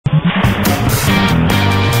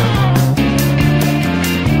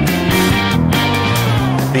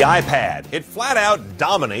The iPad. It flat out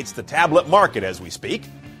dominates the tablet market as we speak,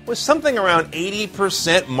 with something around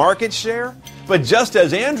 80% market share. But just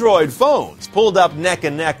as Android phones pulled up neck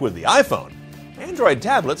and neck with the iPhone, Android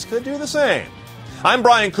tablets could do the same. I'm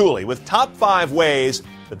Brian Cooley with top 5 ways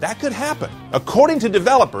that could happen, according to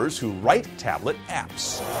developers who write tablet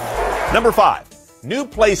apps. Number 5, new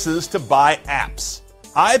places to buy apps.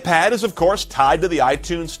 iPad is, of course, tied to the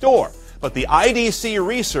iTunes Store, but the IDC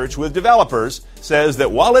research with developers says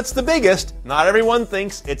that while it's the biggest, not everyone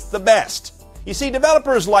thinks it's the best. You see,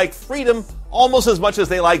 developers like freedom almost as much as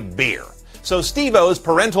they like beer. So Steve-O's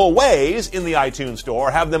parental ways in the iTunes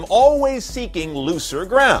Store have them always seeking looser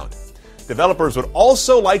ground. Developers would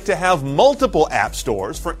also like to have multiple app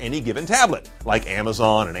stores for any given tablet, like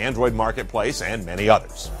Amazon and Android Marketplace and many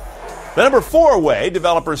others. The number 4 way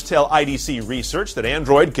developers tell IDC research that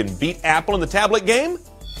Android can beat Apple in the tablet game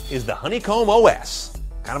is the HoneykomOS,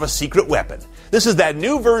 kind of a secret weapon. This is that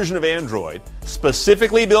new version of Android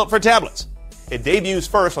specifically built for tablets. It debuts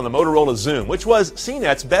first on the Motorola Xoom, which was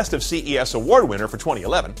CNET's Best of CES award winner for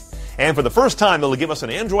 2011. And for the first time, it'll give us an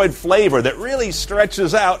Android flavor that really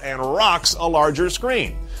stretches out and rocks a larger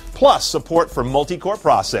screen. Plus, support for multi-core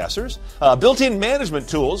processors, built-in management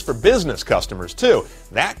tools for business customers, too.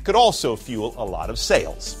 That could also fuel a lot of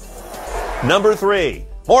sales. Number 3,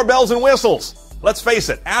 more bells and whistles. Let's face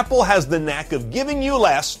it, Apple has the knack of giving you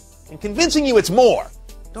less and convincing you it's more.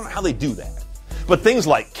 Don't know how they do that. But things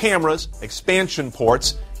like cameras, expansion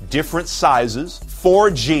ports, different sizes,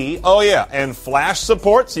 4G, and flash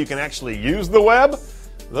support so you can actually use the web,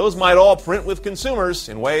 those might all print with consumers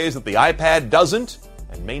in ways that the iPad doesn't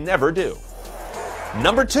and may never do.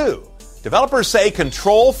 Number 2, developers say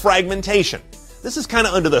control fragmentation. This is kind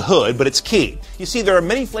of under the hood, but it's key. You see, there are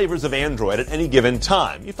many flavors of Android at any given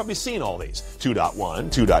time. You've probably seen all these. 2.1,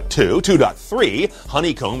 2.2, 2.3,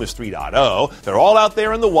 Honeycomb is 3.0. They're all out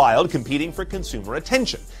there in the wild competing for consumer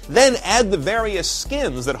attention. Then add the various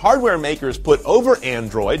skins that hardware makers put over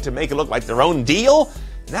Android to make it look like their own deal.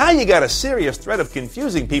 Now you got a serious threat of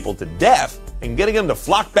confusing people to death and getting them to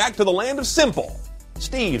flock back to the land of simple,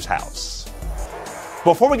 Steve's house.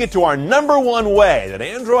 Before we get to our number 1 way that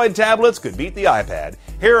Android tablets could beat the iPad,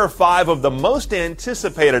 here are 5 of the most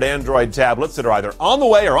anticipated Android tablets that are either on the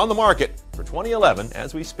way or on the market for 2011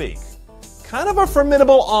 as we speak. Kind of a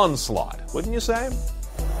formidable onslaught, wouldn't you say?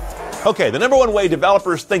 Okay, the number 1 way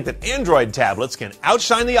developers think that Android tablets can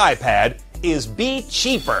outshine the iPad is be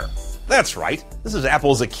cheaper. That's right, this is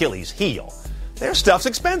Apple's Achilles heel. Their stuff's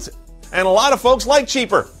expensive, and a lot of folks like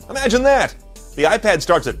cheaper. Imagine that. The iPad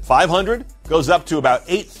starts at $500, goes up to about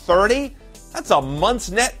 $830. That's a month's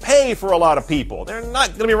net pay for a lot of people. They're not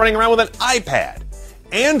going to be running around with an iPad.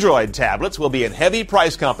 Android tablets will be in heavy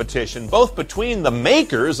price competition, both between the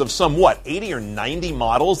makers of some, 80 or 90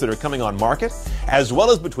 models that are coming on market, as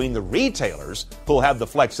well as between the retailers who will have the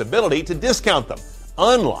flexibility to discount them,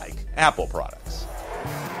 unlike Apple products.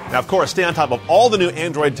 Now, of course, stay on top of all the new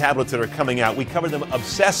Android tablets that are coming out. We cover them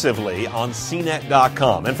obsessively on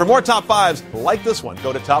CNET.com. And for more top 5s like this one,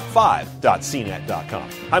 go to top5.cnet.com.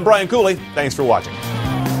 I'm Brian Cooley. Thanks for watching.